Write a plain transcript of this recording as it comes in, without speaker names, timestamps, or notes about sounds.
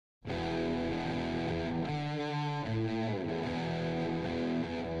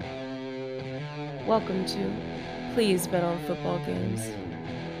Welcome to Please Bet on Football Games.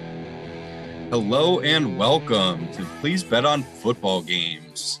 Hello and welcome to Please Bet on Football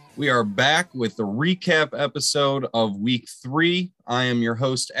Games. We are back with the recap episode of week 3. I am your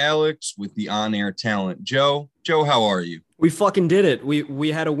host, Alex, with the on-air talent, Joe. Joe, how are you? We fucking did it.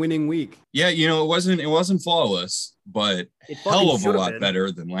 We had a winning week. Yeah, it wasn't flawless, but hell of a lot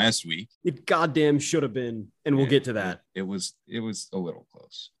better than last week. It goddamn should have been, and we'll get to that. It was a little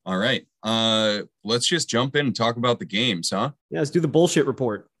close. All right. Let's just jump in and talk about the games, huh? Yeah, let's do the bullshit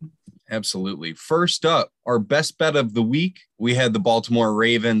report. Absolutely. First up, our best bet of the week. We had the Baltimore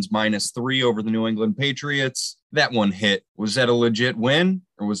Ravens -3 over the New England Patriots. That one hit. Was that a legit win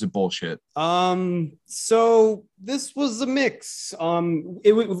or was it bullshit? So this was a mix.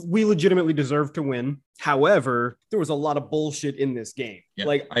 We legitimately deserved to win. However, there was a lot of bullshit in this game.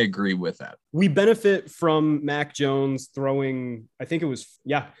 Yeah, I agree with that. We benefit from Mac Jones throwing, I'm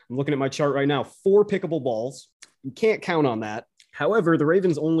looking at my chart right now, 4 pickable balls. You can't count on that. However, the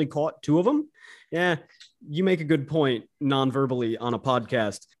Ravens only caught 2 of them. Yeah, you make a good point non-verbally on a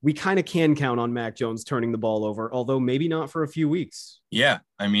podcast. We kind of can count on Mac Jones turning the ball over, although maybe not for a few weeks. Yeah,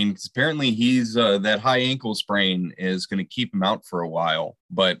 I mean, apparently he's that high ankle sprain is going to keep him out for a while,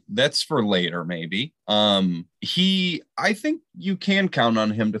 but that's for later maybe. I think you can count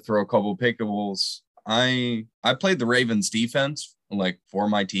on him to throw a couple pickables. I played the Ravens defense for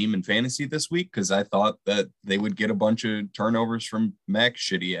my team in fantasy this week because I thought that they would get a bunch of turnovers from Mac's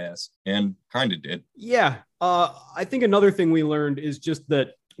shitty ass, and kind of did. Yeah. I think another thing we learned is just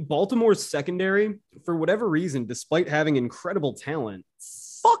that Baltimore's secondary, for whatever reason, despite having incredible talent,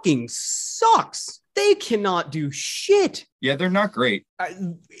 fucking sucks. They cannot do shit. Yeah, they're not great.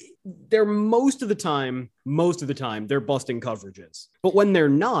 They're most of the time, they're busting coverages. But when they're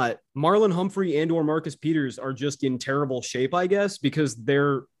not, Marlon Humphrey and or Marcus Peters are just in terrible shape, I guess, because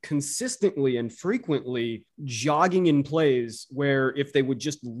they're consistently and frequently jogging in plays where if they would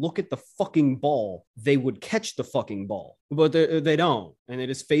just look at the fucking ball, they would catch the fucking ball. But they don't. And they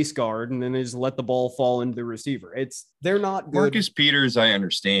just face guard and then they just let the ball fall into the receiver. They're not good. Marcus Peters, I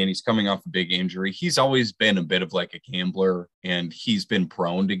understand. He's coming off a big injury. He's always been a bit of like a gambler, and he's been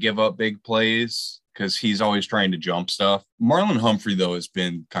prone to give up big plays because he's always trying to jump stuff. Marlon Humphrey, though, has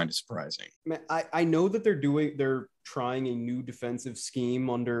been kind of surprising. I know that they're trying a new defensive scheme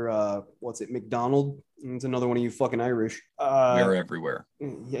under, McDonald? It's another one of you fucking Irish. They're everywhere.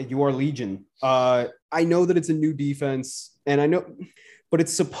 Yeah, you are Legion. I know that it's a new defense, but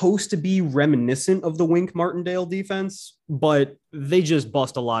it's supposed to be reminiscent of the Wink Martindale defense, but they just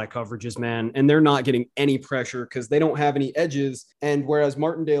bust a lot of coverages, man. And they're not getting any pressure because they don't have any edges. And whereas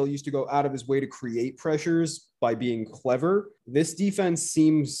Martindale used to go out of his way to create pressures by being clever, this defense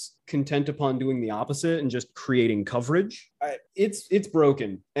seems content upon doing the opposite and just creating coverage. It's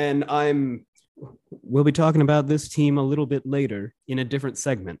broken. And we'll be talking about this team a little bit later in a different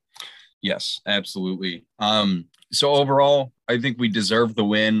segment. Yes, absolutely. So overall, I think we deserve the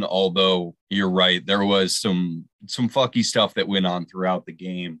win, although you're right. There was some fucky stuff that went on throughout the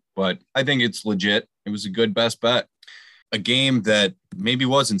game, but I think it's legit. It was a good best bet. A game that maybe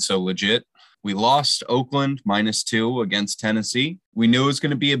wasn't so legit. We lost Oakland -2 against Tennessee. We knew it was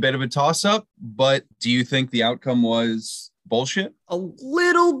going to be a bit of a toss-up, but do you think the outcome was bullshit? A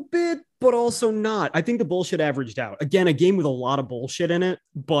little bit, but also not. I think the bullshit averaged out. Again, a game with a lot of bullshit in it,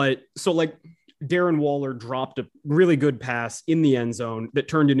 but Darren Waller dropped a really good pass in the end zone that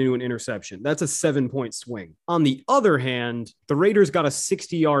turned into an interception. That's a 7-point swing. On the other hand, the Raiders got a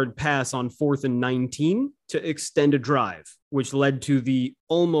 60-yard pass on 4th and 19 to extend a drive, which led to the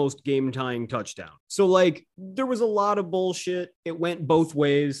almost game-tying touchdown. So, there was a lot of bullshit. It went both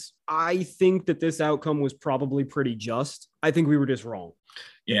ways. I think that this outcome was probably pretty just. I think we were just wrong.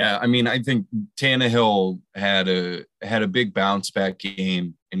 Yeah, I mean, I think Tannehill had a big bounce back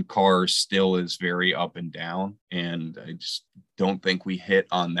game, and Carr still is very up and down. And I just don't think we hit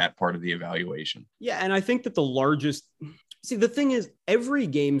on that part of the evaluation. Yeah, and I think that the thing is, every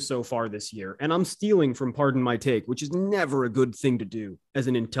game so far this year, and I'm stealing from Pardon My Take, which is never a good thing to do as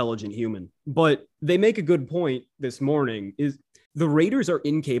an intelligent human, but they make a good point this morning, is the Raiders are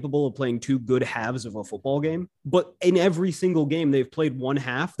incapable of playing 2 good halves of a football game, but in every single game, they've played one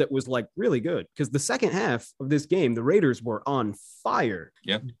half that was really good. Because the second half of this game, the Raiders were on fire.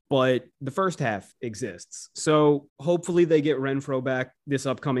 Yeah. But the first half exists. So hopefully they get Renfrow back this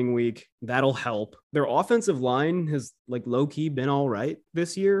upcoming week. That'll help. Their offensive line has low-key been all right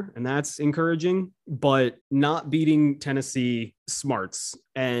this year, and that's encouraging, but not beating Tennessee smarts.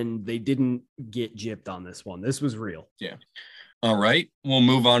 And they didn't get gypped on this one. This was real. Yeah. All right, we'll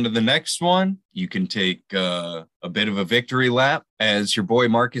move on to the next one. You can take a bit of a victory lap as your boy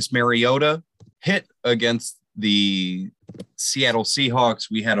Marcus Mariota hit against the Seattle Seahawks.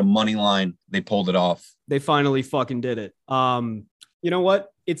 We had a money line. They pulled it off. They finally fucking did it. You know what?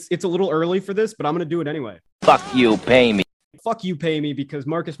 It's a little early for this, but I'm going to do it anyway. Fuck you, pay me. Fuck you, pay me, because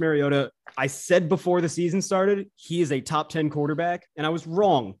Marcus Mariota, I said before the season started, he is a top 10 quarterback, and I was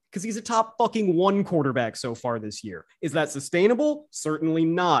wrong because he's a top fucking 1 quarterback so far this year. Is that sustainable? Certainly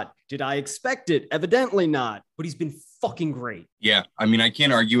not. Did I expect it? Evidently not, but he's been fucking great. Yeah, I mean, I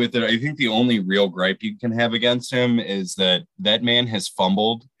can't argue with it. I think the only real gripe you can have against him is that man has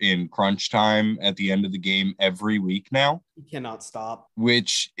fumbled in crunch time at the end of the game every week now. He cannot stop.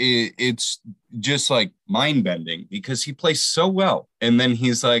 Which it's just like mind bending because he plays so well. And then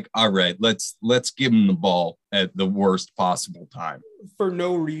he's like, all right, let's give him the ball at the worst possible time. For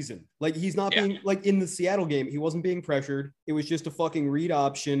no reason. Like he's not being like in the Seattle game, he wasn't being pressured. It was just a fucking read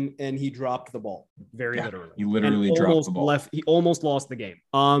option and he dropped the ball. Very literally. He literally dropped the ball. He almost lost the game.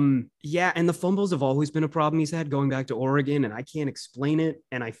 And the fumbles have always been a problem he's had going back to Oregon, and I can't explain it.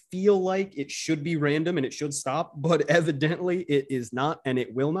 And I feel like it should be random and it should stop, but evidently it is not and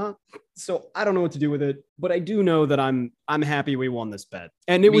it will not. So I don't know what to do with it, but I do know that I'm happy we won this bet.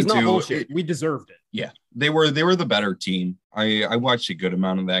 And it was not bullshit. We deserved it. Yeah. They were the better team. I watched a good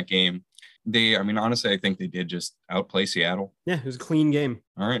amount of that game. Honestly, I think they did just outplay Seattle. Yeah, it was a clean game.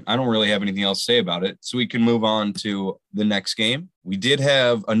 All right. I don't really have anything else to say about it. So we can move on to the next game. We did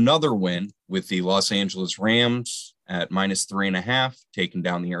have another win with the Los Angeles Rams at -3.5, taking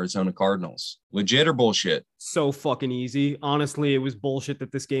down the Arizona Cardinals. Legit or bullshit? So fucking easy. Honestly, it was bullshit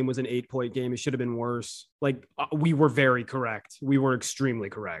that this game was an 8-point game. It should have been worse. Like, we were very correct. We were extremely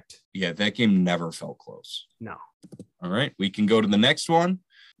correct. Yeah, that game never felt close. No. All right. We can go to the next one.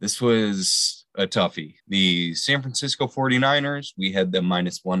 This was a toughie. The San Francisco 49ers, we had them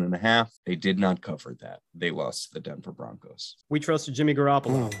 -1.5. They did not cover that. They lost to the Denver Broncos. We trusted Jimmy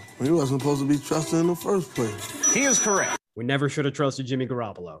Garoppolo. He wasn't supposed to be trusted in the first place. He is correct. We never should have trusted Jimmy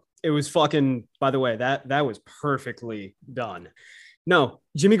Garoppolo. It was fucking, by the way, that was perfectly done. No,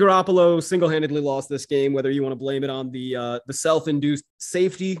 Jimmy Garoppolo single-handedly lost this game, whether you want to blame it on the self-induced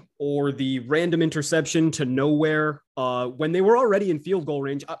safety or the random interception to nowhere when they were already in field goal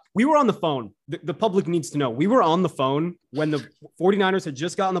range. We were on the phone. The public needs to know. We were on the phone when the 49ers had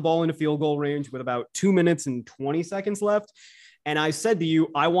just gotten the ball into field goal range with about 2 minutes and 20 seconds left. And I said to you,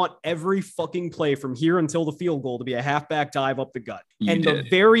 I want every fucking play from here until the field goal to be a halfback dive up the gut. The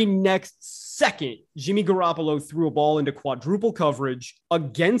very next second, Jimmy Garoppolo threw a ball into quadruple coverage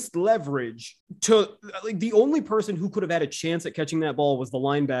against leverage to like the only person who could have had a chance at catching that ball was the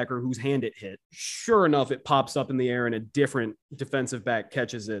linebacker whose hand it hit. Sure enough, it pops up in the air and a different defensive back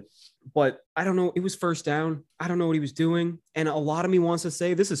catches it. But I don't know. It was first down. I don't know what he was doing. And a lot of me wants to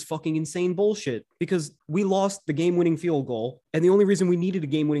say this is fucking insane bullshit because we lost the game-winning field goal. And the only reason we needed a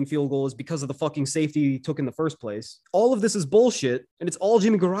game-winning field goal is because of the fucking safety he took in the first place. All of this is bullshit. And it's all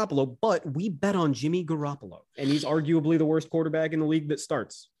Jimmy Garoppolo, but we bet on Jimmy Garoppolo. And he's arguably the worst quarterback in the league that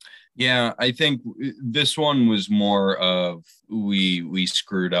starts. Yeah, I think this one was more of we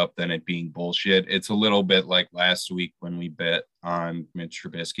screwed up than it being bullshit. It's a little bit like last week when we bet on Mitch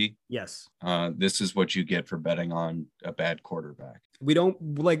Trubisky. Yes. This is what you get for betting on a bad quarterback. We don't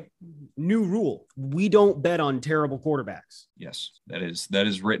new rule. We don't bet on terrible quarterbacks. Yes, that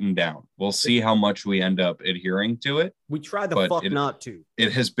is written down. We'll see how much we end up adhering to it. We try not to.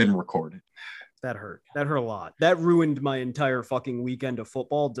 It has been recorded. That hurt. That hurt a lot. That ruined my entire fucking weekend of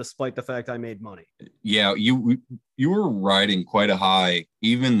football, despite the fact I made money. Yeah, you were riding quite a high,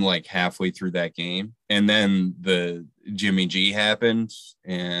 even like halfway through that game. And then the Jimmy G happened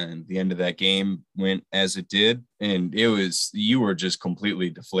and the end of that game went as it did. And you were just completely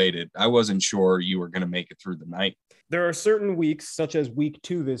deflated. I wasn't sure you were going to make it through the night. There are certain weeks, such as week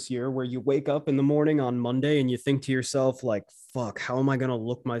 2 this year, where you wake up in the morning on Monday and you think to yourself, like, fuck, how am I going to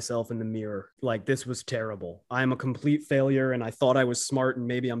look myself in the mirror? Like, this was terrible. I'm a complete failure and I thought I was smart and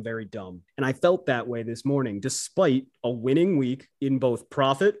maybe I'm very dumb. And I felt that way this morning, despite a winning week in both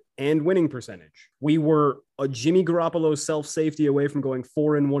profit and winning percentage. We were a Jimmy Garoppolo self-safety away from going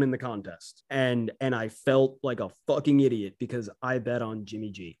 4-1 in the contest. And I felt like a fucking idiot because I bet on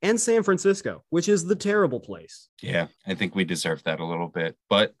Jimmy G and San Francisco, which is the terrible place. Yeah, I think we deserve that a little bit.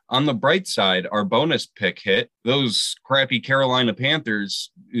 But on the bright side, our bonus pick hit. Those crappy Carolina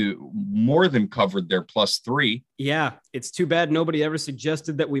Panthers more than covered their +3. Yeah, it's too bad nobody ever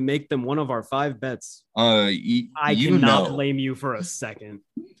suggested that we make them one of our 5 bets. I cannot blame you for a second.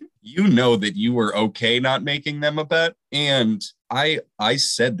 You know that you were okay not making them a bet. And I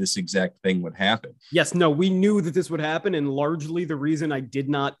said this exact thing would happen. Yes, no, we knew that this would happen. And largely the reason I did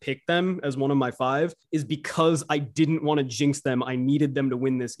not pick them as one of my 5 is because I didn't want to jinx them. I needed them to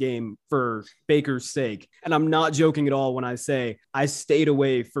win this game for Baker's sake. And I'm not joking at all when I say I stayed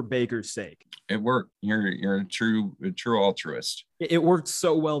away for Baker's sake. It worked. You're a true altruist. It worked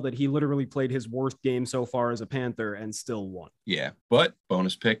so well that he literally played his worst game so far as a Panther and still won. Yeah, but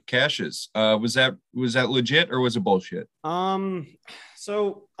bonus pick cashes. Was that legit or was it bullshit?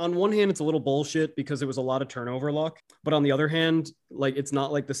 So on one hand, it's a little bullshit because it was a lot of turnover luck. But on the other hand, like, it's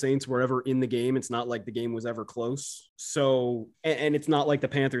not like the Saints were ever in the game. It's not like the game was ever close. So, and it's not like the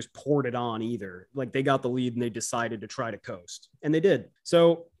Panthers poured it on either. Like, they got the lead and they decided to try to coast, and they did.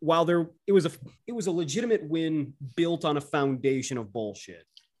 So while it was a legitimate win built on a foundation of bullshit.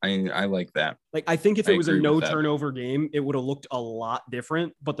 I like that. Like, I think if it was a no turnover game, it would have looked a lot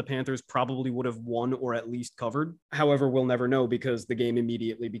different, but the Panthers probably would have won or at least covered. However, we'll never know because the game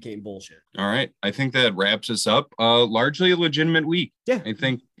immediately became bullshit. All right. I think that wraps us up. Largely a legitimate week. Yeah. I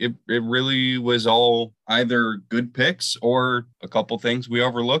think it really was all either good picks or a couple things we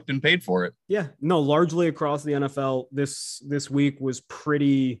overlooked and paid for it. Yeah. No, largely across the NFL, this week was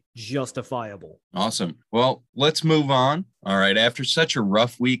pretty justifiable. Awesome. Well, let's move on. All right. After such a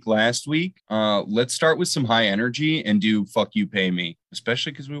rough week last week, let's start with some high energy and do fuck you, pay me,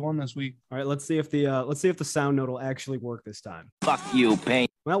 especially because we won this week. All right. Let's see if the sound note will actually work this time. Fuck you, pay.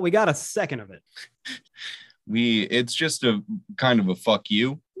 Well, we got a second of it. It's just a kind of a fuck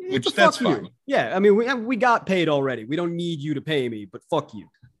you, which that's fine. Yeah. I mean, we got paid already. We don't need you to pay me, but fuck you.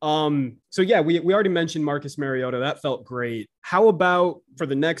 So yeah, we already mentioned Marcus Mariota. That felt great. How about for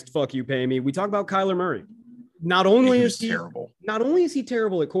the next fuck you, pay me? We talk about Kyler Murray. Not only is he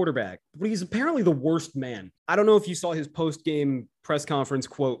terrible at quarterback, but he's apparently the worst man. I don't know if you saw his post-game press conference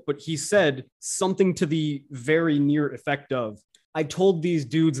quote, but he said something to the very near effect of, I told these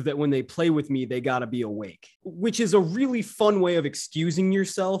dudes that when they play with me, they got to be awake, which is a really fun way of excusing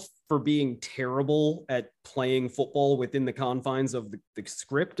yourself for being terrible at playing football within the confines of the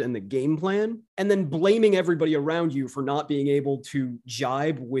script and the game plan, and then blaming everybody around you for not being able to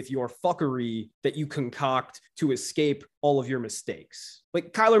jibe with your fuckery that you concoct to escape all of your mistakes.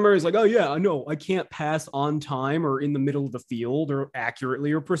 Like, Kyler Murray's like, oh yeah, I know I can't pass on time or in the middle of the field or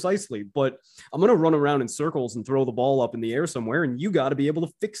accurately or precisely, but I'm going to run around in circles and throw the ball up in the air somewhere, and you got to be able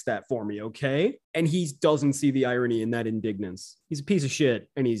to fix that for me, okay? And he doesn't see the irony in that indignance. He's a piece of shit,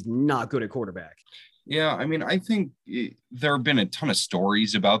 and he's not good at quarterback. Yeah, I mean, I think there have been a ton of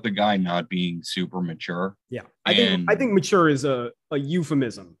stories about the guy not being super mature. Yeah, I think mature is a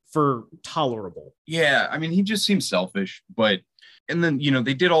euphemism for tolerable. Yeah, I mean, he just seems selfish, and then,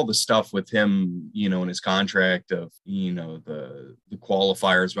 they did all the stuff with him, in his contract of, the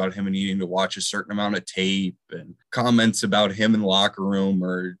qualifiers about him needing to watch a certain amount of tape and comments about him in the locker room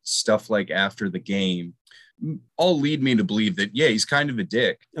or stuff like after the game. All lead me to believe that, yeah, he's kind of a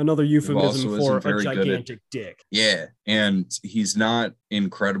dick. Another euphemism for a gigantic dick. Yeah. And he's not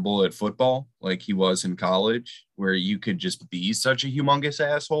incredible at football like he was in college, where you could just be such a humongous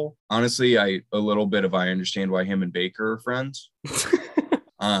asshole. Honestly, I understand why him and Baker are friends.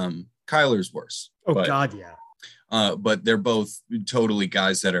 Kyler's worse. God, yeah. But they're both totally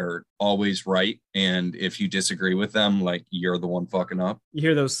guys that are always right. And if you disagree with them, like, you're the one fucking up. You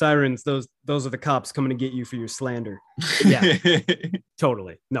hear those sirens, those are the cops coming to get you for your slander. Yeah,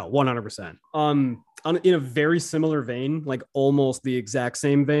 totally. No, 100%. In a very similar vein, like almost the exact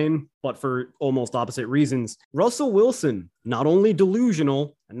same vein, but for almost opposite reasons, Russell Wilson, not only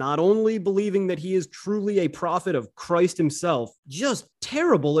delusional, not only believing that he is truly a prophet of Christ himself, just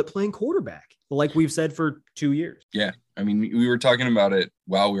terrible at playing quarterback, like we've said for 2 years. Yeah. I mean, we were talking about it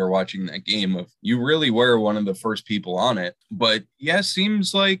while we were watching that game of, you really were one of the first people on it. But yeah,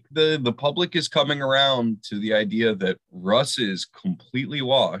 seems like the public is coming around to the idea that Russ is completely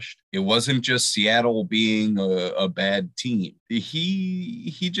washed. It wasn't just Seattle being a bad team.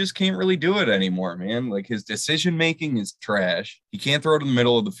 He just can't really do it anymore, man. Like, his decision making is trash. He can't throw it in the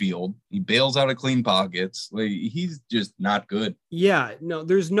middle of the field. He bails out of clean pockets. Like, he's just not good. Yeah, no,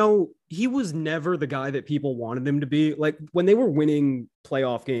 he was never the guy that people wanted him to be. Like, when they were winning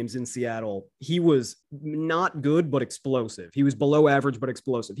playoff games in Seattle, he was not good, but explosive. He was below average, but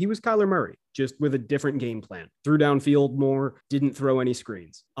explosive. He was Kyler Murray, just with a different game plan. Threw downfield more, didn't throw any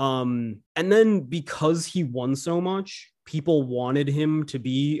screens. And then because he won so much, people wanted him to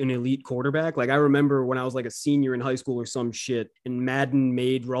be an elite quarterback. Like, I remember when I was like a senior in high school or some shit, and Madden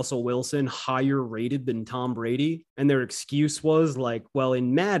made Russell Wilson higher rated than Tom Brady. And their excuse was like, well,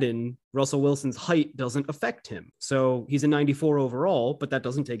 in Madden, Russell Wilson's height doesn't affect him. So he's a 94 overall, but that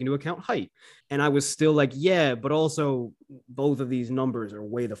doesn't take into account height. And I was still like, yeah, but also both of these numbers are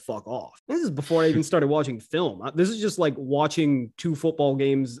way the fuck off. This is before I even started watching film. This is just like watching 2 football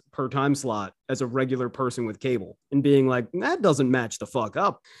games per time slot as a regular person with cable and being like, that doesn't match the fuck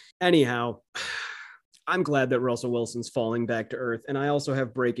up. Anyhow, I'm glad that Russell Wilson's falling back to earth. And I also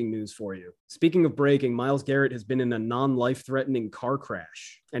have breaking news for you. Speaking of breaking, Myles Garrett has been in a non-life-threatening car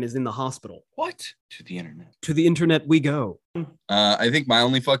crash and is in the hospital. What? To the internet. To the internet we go. I think my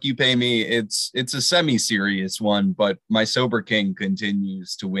only fuck you pay me, it's a semi-serious one, but my sober king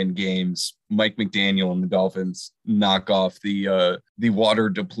continues to win games. Mike McDaniel and the Dolphins knock off the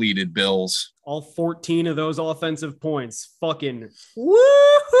water-depleted Bills. All 14 of those offensive points. Fucking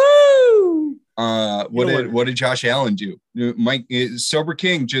woohoo! What did Josh Allen do? Mike Sober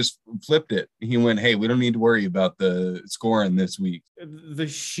King just flipped it. He went, hey, we don't need to worry about the scoring this week. I'll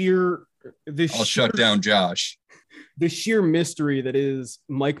shut down Josh. The sheer mystery that is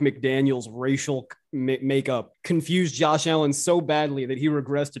Mike McDaniel's racial makeup confused Josh Allen so badly that he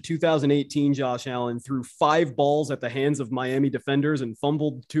regressed to 2018 Josh Allen, threw 5 balls at the hands of Miami defenders and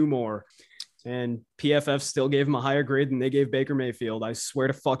fumbled 2 more. And PFF still gave him a higher grade than they gave Baker Mayfield. I swear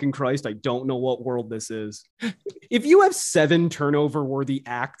to fucking Christ, I don't know what world this is. If you have 7 turnover-worthy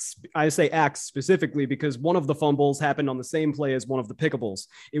acts, I say acts specifically because one of the fumbles happened on the same play as one of the pickables.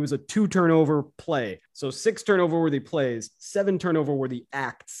 It was a 2-turnover play. So 6 turnover-worthy plays, 7 turnover-worthy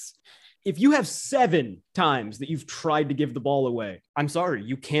acts. If you have 7 times that you've tried to give the ball away, I'm sorry,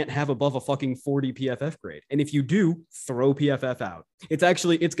 you can't have above a fucking 40 PFF grade. And if you do, throw PFF out.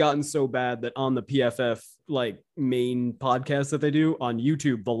 It's gotten so bad that on the PFF like main podcast that they do on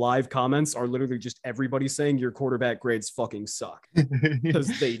YouTube, the live comments are literally just everybody saying your quarterback grades fucking suck. Because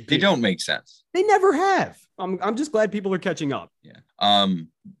they don't make sense. They never have. I'm just glad people are catching up. Yeah.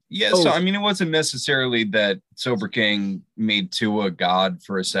 So, I mean, it wasn't necessarily that Sober King made Tua God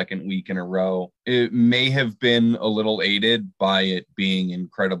for a second week in a row. It may have been a little aided by it being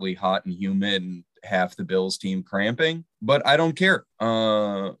incredibly hot and humid and half the Bills team cramping, but I don't care.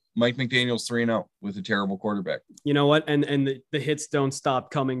 Mike McDaniel's 3-0 with a terrible quarterback. You know what? And the hits don't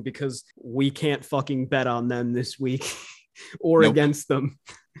stop coming because we can't fucking bet on them this week or against them.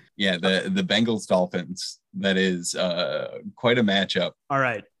 Yeah, the Bengals Dolphins. That is quite a matchup. All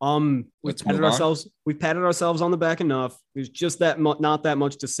right. We've patted ourselves on the back enough. There's just not that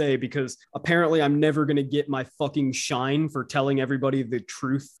much to say because apparently I'm never going to get my fucking shine for telling everybody the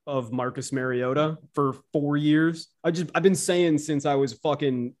truth of Marcus Mariota for 4 years. I've been saying since I was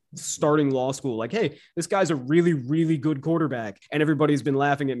fucking starting law school, like, hey, this guy's a really, really good quarterback. And everybody's been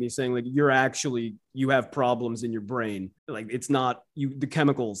laughing at me saying like, you have problems in your brain. Like it's not the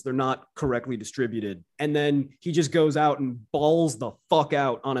chemicals, they're not correctly distributed. And then he just goes out and balls the fuck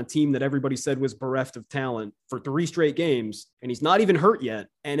out on a team that everybody said was bereft of talent for 3 straight games. And he's not even hurt yet.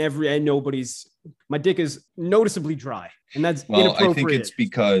 And my dick is noticeably dry. And that's inappropriate. I think it's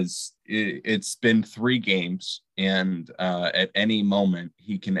because it's been 3 games and at any moment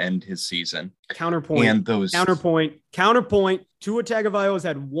he can end his season. Counterpoint. Tua Tagovailoa has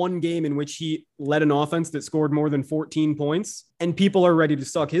had 1 game in which he led an offense that scored more than 14 points, and people are ready to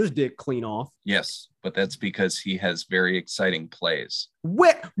suck his dick clean off. Yes, but that's because he has very exciting plays.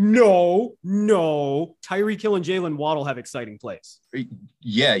 No. Tyreek Hill and Jalen Waddle have exciting plays.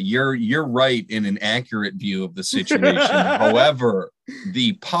 Yeah, you're right in an accurate view of the situation. However,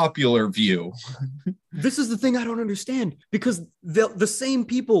 the popular view. This is the thing I don't understand, because the same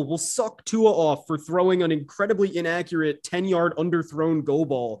people will suck Tua off for throwing an incredibly inaccurate 10-yard underthrown go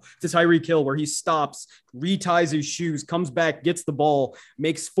ball to Tyreek Hill where he stops, reties his shoes, comes back, gets the ball,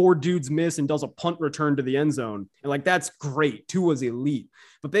 makes 4 dudes miss, and does a punt return to the end zone. And like, that's great. Tua's elite.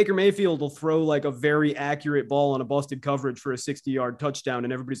 But Baker Mayfield will throw like a very accurate ball on a busted coverage for a 60-yard touchdown.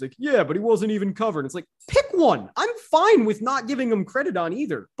 And everybody's like, yeah, but he wasn't even covered. It's like, pick one. I'm fine with not giving him credit on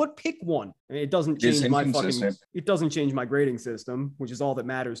either, but pick one. I mean, it doesn't change my grading system, which is all that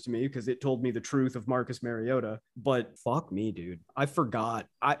matters to me because it told me the truth of Marcus Mariota. But fuck me, dude. I forgot.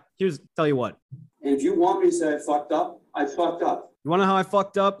 Tell you what. And if you want me to say I fucked up, I fucked up. You want to know how I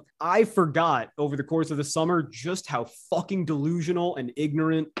fucked up? I forgot over the course of the summer just how fucking delusional and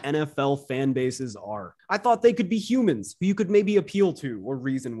ignorant NFL fan bases are. I thought they could be humans who you could maybe appeal to or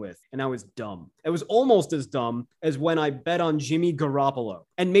reason with, and I was dumb. It was almost as dumb as when I bet on Jimmy Garoppolo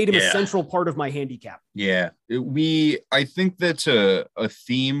and made him a central part of my handicap. Yeah, I think that's a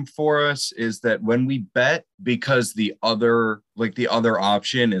theme for us is that when we bet because the other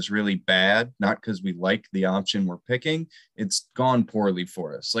option is really bad, not because we like the option we're picking, it's gone poorly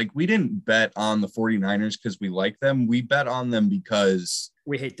for us. Like we didn't bet on the 49ers because we like them. We bet on them because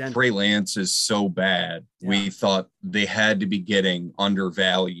We hate Denver. Trey Lance is so bad. Yeah. We thought they had to be getting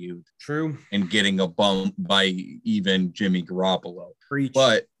undervalued True. and getting a bump by even Jimmy Garoppolo. Preach.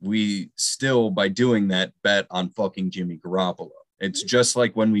 But we still, by doing that, bet on fucking Jimmy Garoppolo. It's just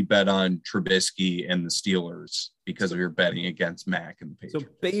like when we bet on Trubisky and the Steelers because we were betting against Mac and the Patriots.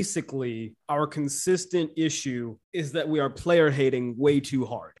 So basically, our consistent issue is that we are player hating way too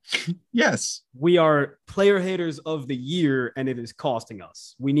hard. Yes. We are player haters of the year, and it is costing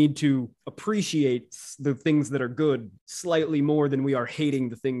us. We need to appreciate the things that are good slightly more than we are hating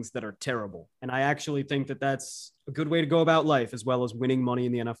the things that are terrible. And I actually think that that's a good way to go about life, as well as winning money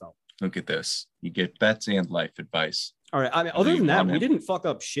in the NFL. Look at this. You get bets and life advice. All right. I mean, other than that, we didn't fuck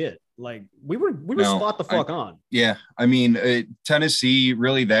up shit. Like we were spot the fuck on. Yeah. I mean, Tennessee,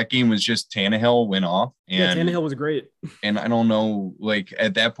 really, that game was just Tannehill went off. And, Tannehill was great. And I don't know, like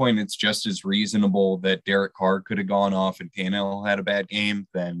at that point, it's just as reasonable that Derek Carr could have gone off and Tannehill had a bad game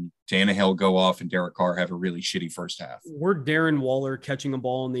than Tannehill go off and Derek Carr have a really shitty first half. We're Darren Waller catching a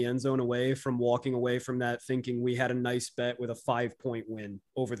ball in the end zone away from walking away from that, thinking we had a nice bet with a 5-point win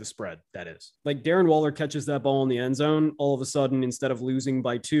over the spread. That is like Darren Waller catches that ball in the end zone. All of a sudden, instead of losing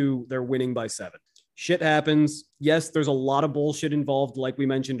by 2, they're winning by 7. Shit happens. Yes, there's a lot of bullshit involved, like we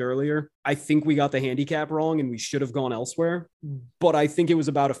mentioned earlier. I think we got the handicap wrong and we should have gone elsewhere, but I think it was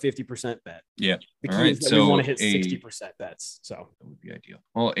about a 50% bet. Yeah. The key is that we want to hit 60% bets. So that would be ideal.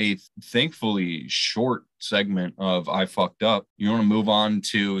 Well, a thankfully short segment of I fucked up. You want to move on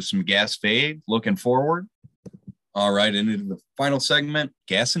to some gas fade looking forward? All right. Into the final segment,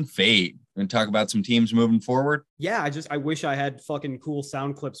 gas and fade. And talk about some teams moving forward. Yeah, I wish I had fucking cool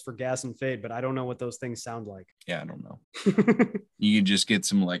sound clips for gas and fade, but I don't know what those things sound like. Yeah, I don't know. You could just get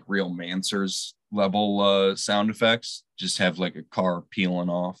some like real Mansers level sound effects. Just have like a car peeling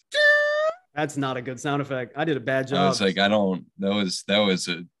off. That's not a good sound effect. I did a bad job. I was like, that was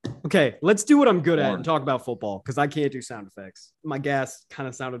a. Okay, let's do what I'm good at and talk about football because I can't do sound effects. My gas kind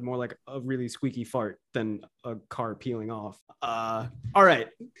of sounded more like a really squeaky fart than a car peeling off. All right,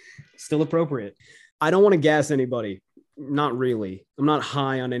 still appropriate. I don't want to gas anybody. Not really. I'm not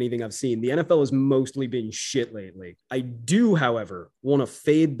high on anything I've seen. The NFL has mostly been shit lately. I do, however, want to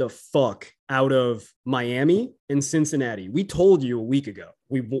fade the fuck out of Miami and Cincinnati. We told you a week ago.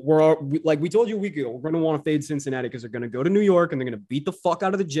 We told you a week ago, we're going to want to fade Cincinnati because they're going to go to New York and they're going to beat the fuck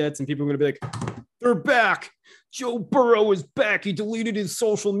out of the Jets. And people are going to be like, they're back. Joe Burrow is back. He deleted his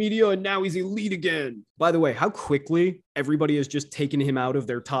social media and now he's elite again. By the way, how quickly everybody has just taken him out of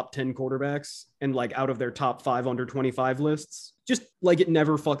their top 10 quarterbacks and like out of their top 5 under 25 lists. Just like it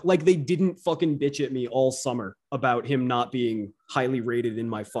never like they didn't fucking bitch at me all summer about him not being highly rated in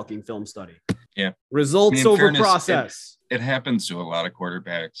my fucking film study. Yeah. Results over fairness, process. It happens to a lot of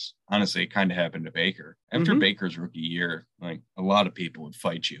quarterbacks. Honestly, it kind of happened to Baker. After Baker's rookie year, like a lot of people would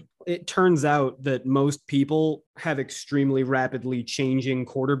fight you. It turns out that most people have extremely rapidly changing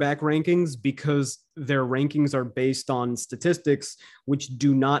quarterback rankings because their rankings are based on statistics, which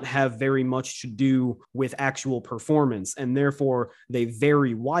do not have very much to do with actual performance. And therefore, they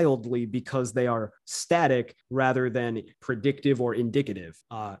vary wildly because they are static rather than predictive or indicative.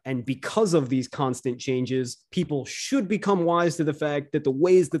 And because of these constant changes, people should become wise to the fact that the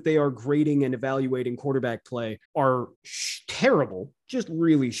ways that they are grading and evaluating quarterback play are terrible, just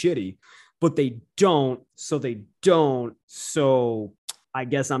really shitty, but they don't. So I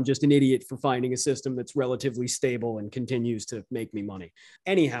guess I'm just an idiot for finding a system that's relatively stable and continues to make me money.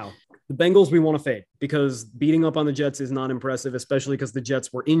 Anyhow, the Bengals we want to fade because beating up on the Jets is not impressive, especially because the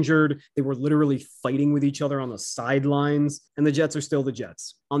Jets were injured. They were literally fighting with each other on the sidelines, and the Jets are still the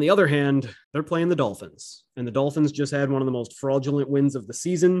Jets. On the other hand, they're playing the Dolphins, and the Dolphins just had one of the most fraudulent wins of the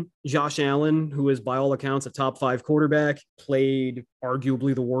season. Josh Allen, who is by all accounts a top 5 quarterback, played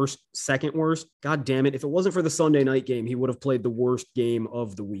arguably the worst, second worst. God damn it. If it wasn't for the Sunday night game, he would have played the worst game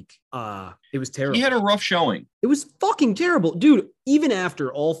of the week. It was terrible. He had a rough showing. It was fucking terrible. Dude, even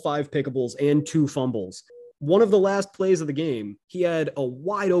after all 5 pickables and 2 fumbles, one of the last plays of the game, he had a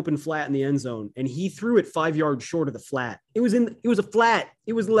wide open flat in the end zone and he threw it 5 yards short of the flat. It was a flat.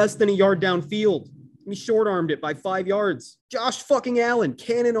 It was less than a yard downfield. He short-armed it by 5 yards. Josh fucking Allen,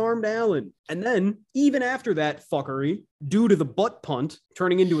 cannon-armed Allen. And then, even after that fuckery, due to the butt punt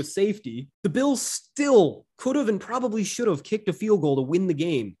turning into a safety, the Bills still could have and probably should have kicked a field goal to win the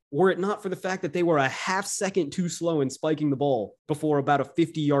game, were it not for the fact that they were a half second too slow in spiking the ball before about a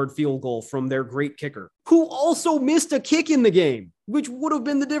 50-yard field goal from their great kicker, who also missed a kick in the game, which would have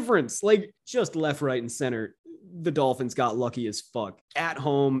been the difference. Like, just left, right, and center. the Dolphins got lucky as fuck. At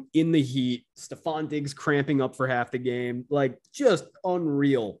home, in the heat, Stephon Diggs cramping up for half the game. Like, just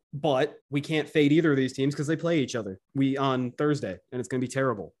unreal. But we can't fade either of these teams because they play each other on Thursday, and it's going to be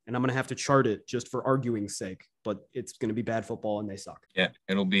terrible. And I'm going to have to chart it just for arguing's sake. But it's going to be bad football, and they suck. Yeah,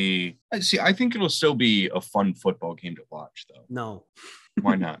 it'll be. See, I think it'll still be a fun football game to watch, though. No.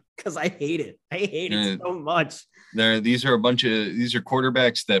 Why not? Because I hate it. I hate it so much. These are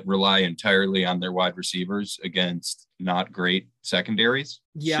quarterbacks that rely entirely on their wide receivers against not great secondaries.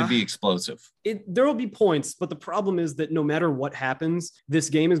 Yeah. Should be explosive. There will be points, but the problem is that no matter what happens, this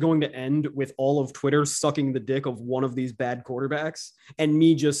game is going to end with all of Twitter sucking the dick of one of these bad quarterbacks and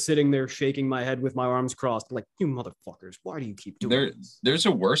me just sitting there shaking my head with my arms crossed like, you motherfuckers, why do you keep doing this? There's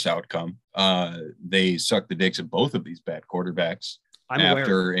a worse outcome. They suck the dicks of both of these bad quarterbacks.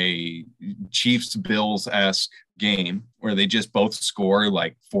 After a Chiefs-Bills-esque game where they just both score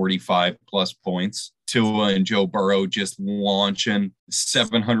like 45 plus points. Tua and Joe Burrow just launching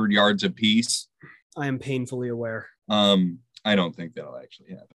 700 yards apiece. I am painfully aware. I don't think that'll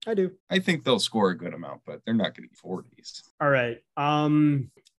actually happen. I do. I think they'll score a good amount, but they're not going to be 40s. All right.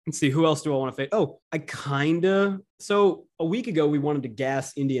 Let's see. Who else do I want to fade? Oh, So a week ago, we wanted to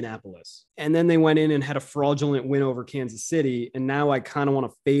gas Indianapolis. And then they went in and had a fraudulent win over Kansas City. And now I kind of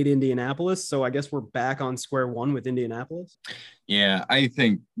want to fade Indianapolis. So I guess we're back on square one with Indianapolis. Yeah, I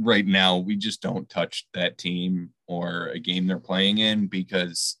think right now we just don't touch that team or a game they're playing in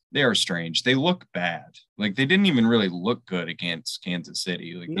because they are strange. They look bad. Like they didn't even really look good against Kansas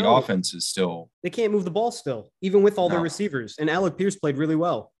City. Like the offense is still. They can't move the ball still, even with all their receivers. And Alec Pierce played really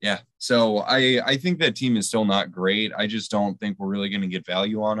well. Yeah. So I think that team is still not great. I just don't think we're really going to get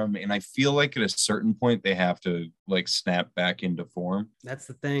value on them. And I feel like at a certain point they have to like snap back into form. That's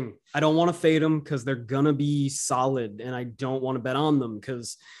the thing. I don't want to fade them because they're going to be solid. And I don't want to bet on them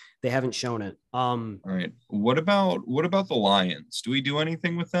because they haven't shown it. All right. What about the Lions? Do we do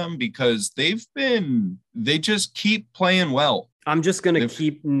anything with them? Because they just keep playing well. I'm just going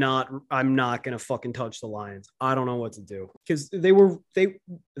to I'm not going to fucking touch the Lions. I don't know what to do because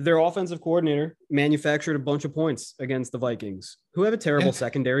their offensive coordinator manufactured a bunch of points against the Vikings, who have a terrible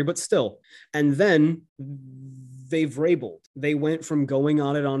secondary, but still. And then they've rabbled. They went from going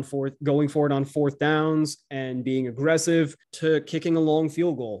for it on fourth downs and being aggressive to kicking a long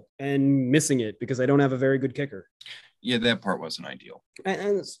field goal and missing it because they don't have a very good kicker. Yeah, that part wasn't ideal.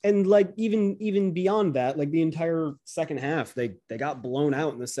 And like even beyond that, like the entire second half, they got blown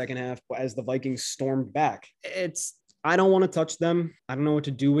out in the second half as the Vikings stormed back. I don't want to touch them. I don't know what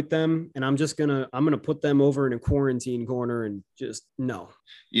to do with them. And I'm going to put them over in a quarantine corner and just no.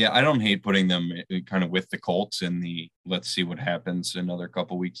 Yeah, I don't hate putting them kind of with the Colts in the let's see what happens another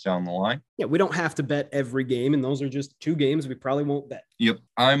couple weeks down the line. Yeah, we don't have to bet every game. And those are just two games we probably won't bet. Yep.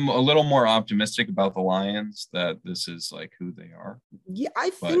 I'm a little more optimistic about the Lions that this is like who they are. Yeah, I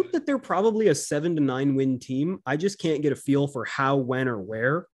think that they're probably a 7-9 win team. I just can't get a feel for how, when, or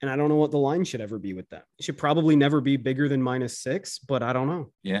where. And I don't know what the line should ever be with them. It should probably never be bigger than -6, but I don't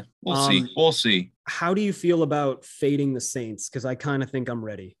know. Yeah, we'll see. We'll see. How do you feel about fading the Saints? Because I kind of think I'm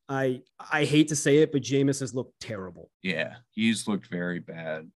ready. I hate to say it, but Jameis has looked terrible. Yeah, he's looked very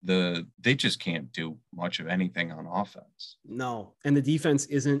bad. They just can't do much of anything on offense. No, and the defense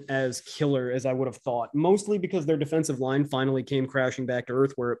isn't as killer as I would have thought, mostly because their defensive line finally came crashing back to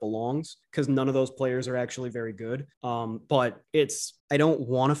earth where it belongs, because none of those players are actually very good. But I don't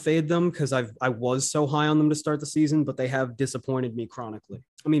want to fade them because I was so high on them to start the season, but they have disappointed me chronically.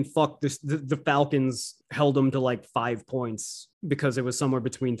 I mean, fuck this. The Falcons held them to like 5 points because it was somewhere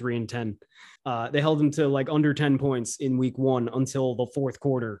between 3 and 10. They held them to like under 10 points in week 1 until the fourth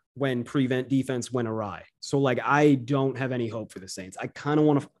quarter when prevent defense went awry. So like, I don't have any hope for the Saints. I kind of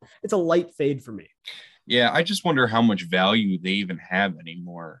want to, it's a light fade for me. Yeah, I just wonder how much value they even have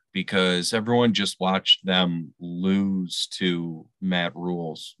anymore because everyone just watched them lose to Matt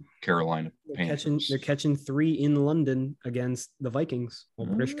Rule's Carolina Panthers. They're catching 3 in London against the Vikings. Well,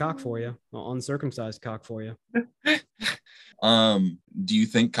 British cock for you. Well, uncircumcised cock for you. Do you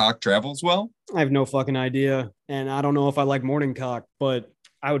think cock travels well? I have no fucking idea. And I don't know if I like morning cock, but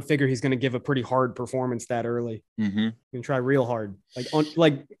I would figure he's going to give a pretty hard performance that early. Mm-hmm. And try real hard,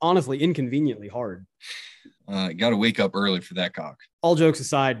 like honestly, inconveniently hard. Got to wake up early for that cock. All jokes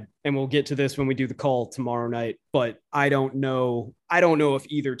aside, and we'll get to this when we do the call tomorrow night, but I don't know if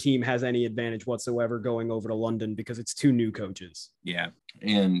either team has any advantage whatsoever going over to London because it's 2 new coaches. Yeah.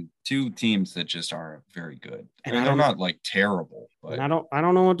 And 2 teams that just aren't very good. And they're not like terrible, but I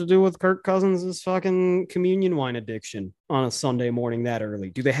don't know what to do with Kirk Cousins' fucking communion wine addiction on a Sunday morning that early.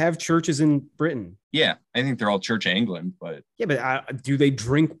 Do they have churches in Britain? Yeah, I think they're all Church of England, but yeah, but do they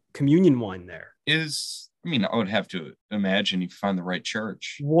drink communion wine there? Is I mean, I would have to imagine you find the right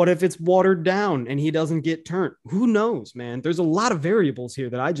church. What if it's watered down and he doesn't get turned? Who knows, man? There's a lot of variables here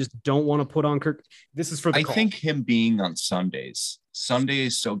that I just don't want to put on Kirk. This is for the I call. think him being on Sundays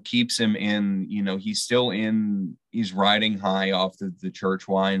so keeps him in, he's still in, he's riding high off the church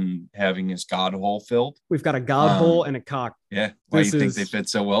wine, having his God hole filled. We've got a God hole and a cock. Yeah. Why do you think they fit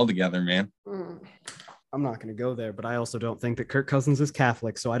so well together, man? I'm not going to go there, but I also don't think that Kirk Cousins is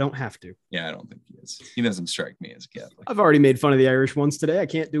Catholic, so I don't have to. Yeah, I don't think he is. He doesn't strike me as a Catholic. I've already made fun of the Irish once today. I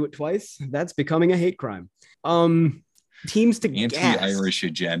can't do it twice. That's becoming a hate crime. Teams to anti-Irish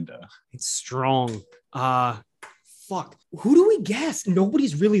agenda. It's strong. Fuck. Who do we guess?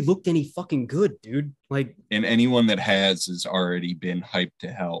 Nobody's really looked any fucking good, dude. Like, and anyone that has already been hyped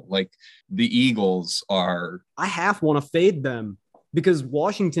to hell. Like the Eagles are. I half want to fade them because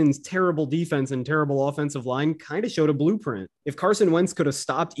Washington's terrible defense and terrible offensive line kind of showed a blueprint. If Carson Wentz could have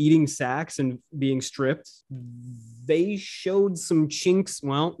stopped eating sacks and being stripped, they showed some chinks.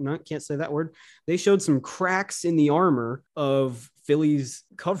 Well, can't say that word. They showed some cracks in the armor of Philly's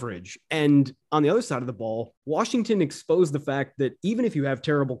coverage. And on the other side of the ball, Washington exposed the fact that even if you have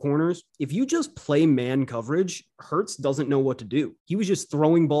terrible corners, if you just play man coverage, Hurts doesn't know what to do. He was just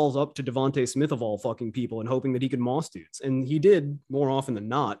throwing balls up to Devontae Smith of all fucking people and hoping that he could moss dudes. And he did more often than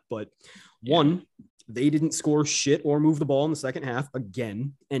not. But one, they didn't score shit or move the ball in the second half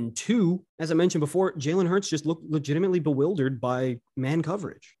again. And two, as I mentioned before, Jalen Hurts just looked legitimately bewildered by man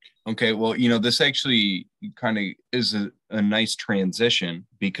coverage. Okay, well, this actually kind of is a nice transition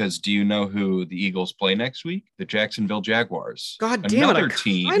because do you know who the Eagles play next week? The Jacksonville Jaguars. God damn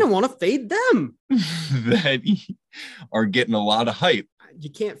it, I don't want to fade them. That are getting a lot of hype. You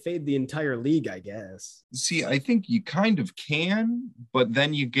can't fade the entire league, I guess. See, I think you kind of can, but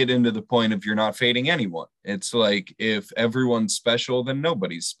then you get into the point of you're not fading anyone. It's like if everyone's special, then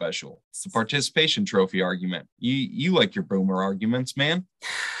nobody's special. It's the participation trophy argument. You like your boomer arguments, man.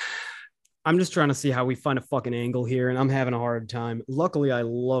 I'm just trying to see how we find a fucking angle here, and I'm having a hard time. Luckily, I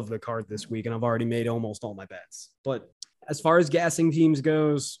love the card this week, and I've already made almost all my bets. But as far as gassing teams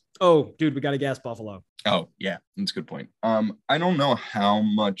goes, oh, dude, we got to gas Buffalo. Oh, yeah, that's a good point. I don't know how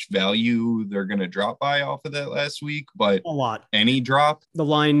much value they're going to drop by off of that last week, but a lot. Any drop? The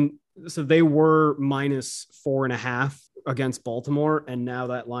line, so they were -4.5 against Baltimore, and now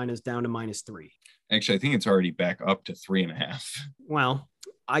that line is down to -3. Actually, I think it's already back up to 3.5. Well,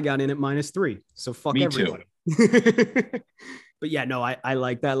 I got in at -3, so fuck Me everybody. But yeah, no, I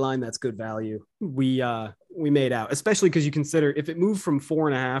like that line. That's good value. We made out, especially because you consider if it moved from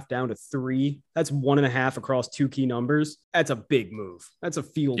 4.5 down to 3, that's 1.5 across two key numbers. That's a big move. That's a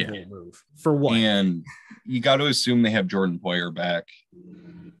field goal move for what? And you got to assume they have Jordan Poyer back,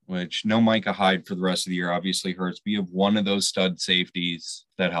 which no Micah Hyde for the rest of the year obviously hurts. But you have one of those stud safeties.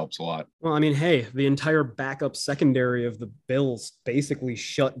 That helps a lot. Well, I mean, hey, the entire backup secondary of the Bills basically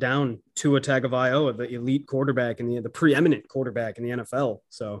shut down Tua Tagovailoa, the elite quarterback and the preeminent quarterback in the NFL.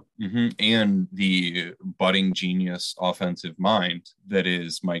 So, and the budding genius offensive mind that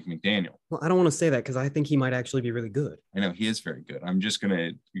is Mike McDaniel. Well, I don't want to say that because I think he might actually be really good. I know he is very good. I'm just going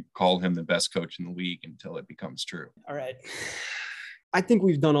to call him the best coach in the league until it becomes true. All right. I think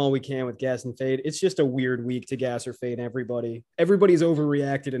we've done all we can with gas and fade. It's just a weird week to gas or fade everybody. Everybody's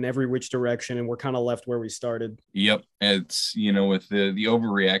overreacted in every which direction, and we're kind of left where we started. Yep. It's, with the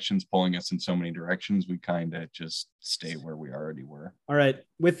overreactions pulling us in so many directions, we kind of just stay where we already were. All right.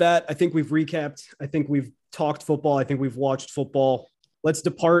 With that, I think we've recapped. I think we've talked football. I think we've watched football. Let's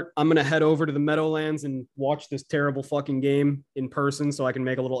depart. I'm going to head over to the Meadowlands and watch this terrible fucking game in person so I can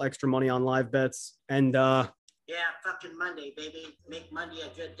make a little extra money on live bets. And, yeah, fucking Monday, baby. Make Monday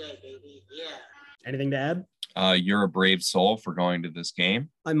a good day, baby. Yeah. Anything to add? You're a brave soul for going to this game.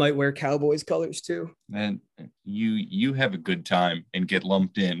 I might wear Cowboys colors too. And you have a good time and get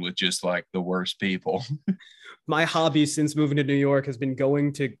lumped in with just like the worst people. My hobby since moving to New York has been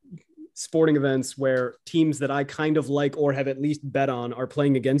going to sporting events where teams that I kind of like or have at least bet on are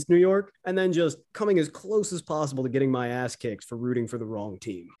playing against New York, and then just coming as close as possible to getting my ass kicked for rooting for the wrong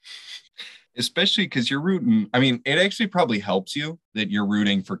team. Especially because you're rooting. I mean, it actually probably helps you that you're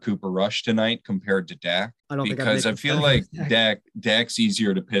rooting for Cooper Rush tonight compared to Dak. Because I feel like Dak's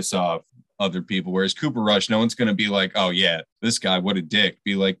easier to piss off other people, whereas Cooper Rush, no one's going to be like, oh yeah, this guy, what a dick.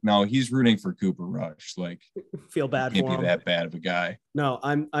 Be like, no, he's rooting for Cooper Rush. Like, Feel bad can't for be him. that bad of a guy. No,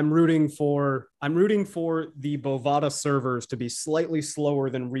 I'm rooting for the Bovada servers to be slightly slower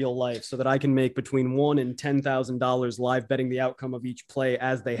than real life so that I can make between $1,000 and $10,000 live betting the outcome of each play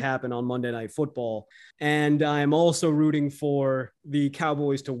as they happen on Monday Night Football. And I'm also rooting for the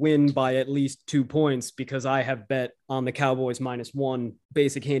Cowboys to win by at least 2 points because I have bet on the Cowboys -1,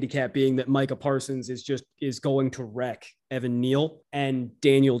 basic handicap being that Micah Parsons is going to wreck Evan Neal and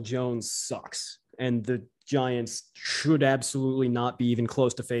Daniel Jones sucks. And the Giants should absolutely not be even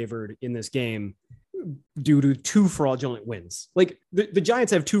close to favored in this game due to 2 fraudulent wins. Like the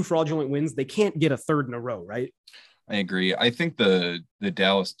Giants have 2 fraudulent wins. They can't get a third in a row, right? I agree. I think the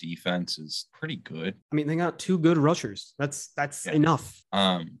Dallas defense is pretty good. I mean, they got 2 good rushers. That's enough.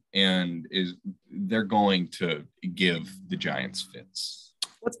 And they're going to give the Giants fits.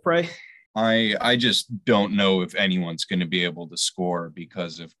 Let's pray. I just don't know if anyone's going to be able to score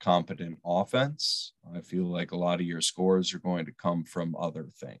because of competent offense. I feel like a lot of your scores are going to come from other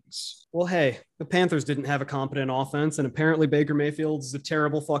things. Well, hey, the Panthers didn't have a competent offense, and apparently Baker Mayfield's a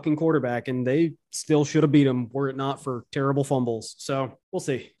terrible fucking quarterback, and they still should have beat him were it not for terrible fumbles. So we'll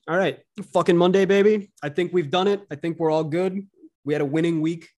see. All right, fucking Monday, baby. I think we've done it. I think we're all good. We had a winning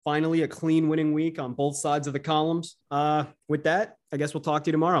week, finally a clean winning week on both sides of the columns. With that, I guess we'll talk to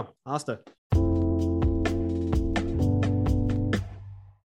you tomorrow. Hasta.